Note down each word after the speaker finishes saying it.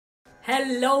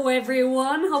Hello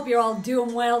everyone, hope you're all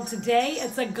doing well today.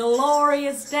 It's a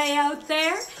glorious day out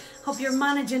there. Hope you're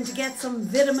managing to get some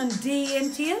vitamin D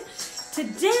into you.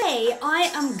 Today I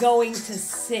am going to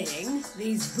sing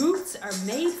These Boots Are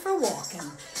Made for Walking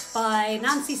by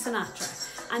Nancy Sinatra.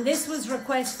 And this was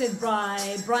requested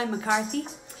by Brian McCarthy.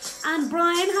 And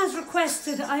Brian has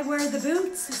requested I wear the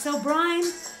boots. So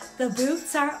Brian, the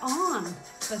boots are on,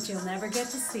 but you'll never get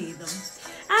to see them.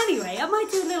 Anyway, I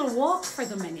might do a little walk for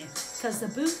the minute, because the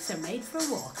boots are made for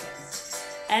walking.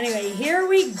 Anyway, here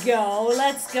we go.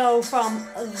 Let's go from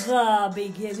the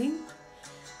beginning.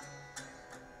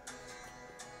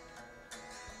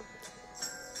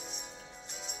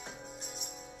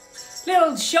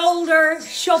 Little shoulder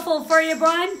shuffle for you,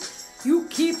 Brian. You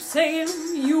keep saying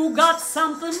you got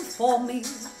something for me.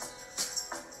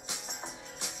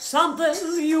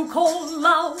 Something you call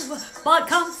love, but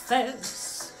confess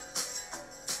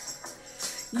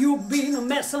you've been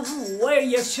messing where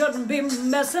you shouldn't be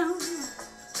messing.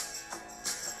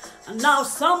 And now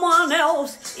someone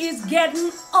else is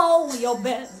getting all your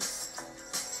best.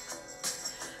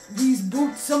 These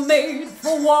boots are made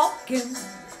for walking.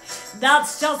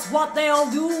 That's just what they'll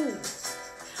do.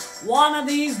 One of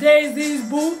these days these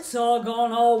boots are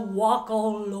gonna walk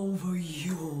all over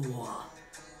you.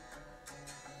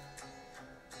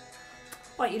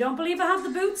 What, you don't believe I have the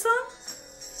boots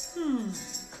on?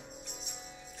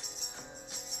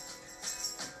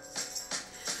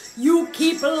 You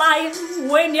keep lying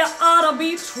when you ought to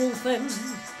be truthing.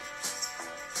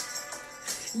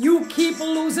 You keep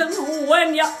losing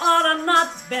when you ought to not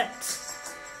bet.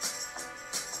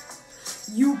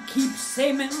 You keep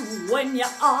saying when you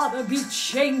ought to be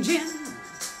changing.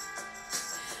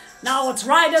 Now what's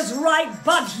right is right,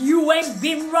 but you ain't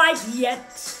been right yet.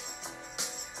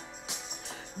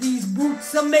 These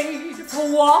boots are made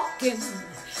for walking.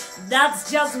 That's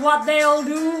just what they'll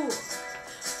do.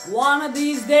 One of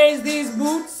these days, these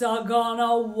boots are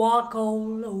gonna walk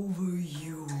all over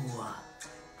you.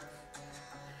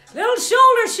 Little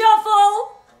shoulder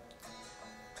shuffle.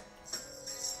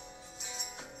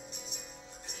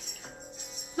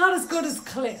 Not as good as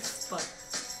Cliff, but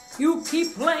you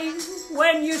keep playing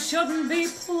when you shouldn't be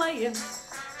playing.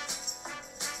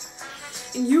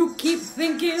 And you keep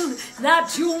thinking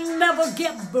that you'll never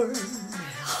get burned.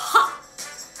 Ha!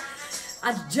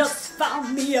 I just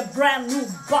found me a brand new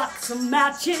box of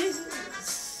matches.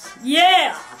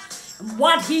 Yeah, and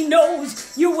what he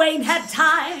knows you ain't had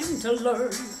time to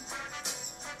learn.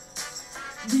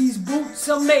 These boots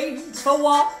are made for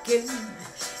walking.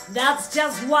 That's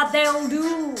just what they'll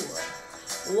do.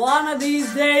 One of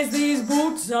these days these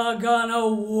boots are gonna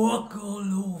walk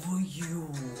all over you.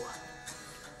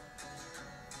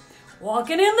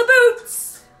 Walking in the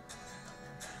boots.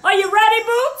 Are you ready,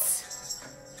 boots?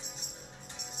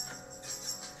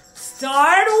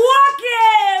 Start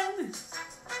walking!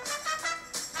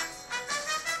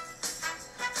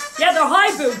 Yeah, they're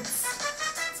high boots.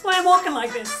 That's why I'm walking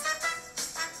like this.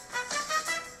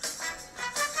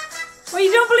 Well,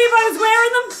 you don't believe I was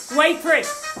wearing them? Wait for it.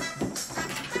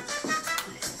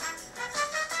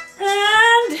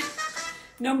 And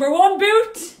number one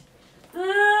boot.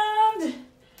 And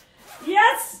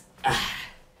yes.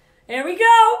 There we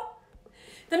go.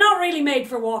 They're not really made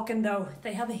for walking though.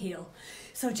 They have a heel.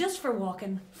 So just for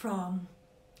walking from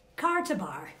car to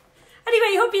bar.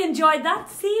 Anyway, hope you enjoyed that.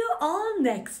 See you all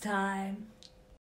next time.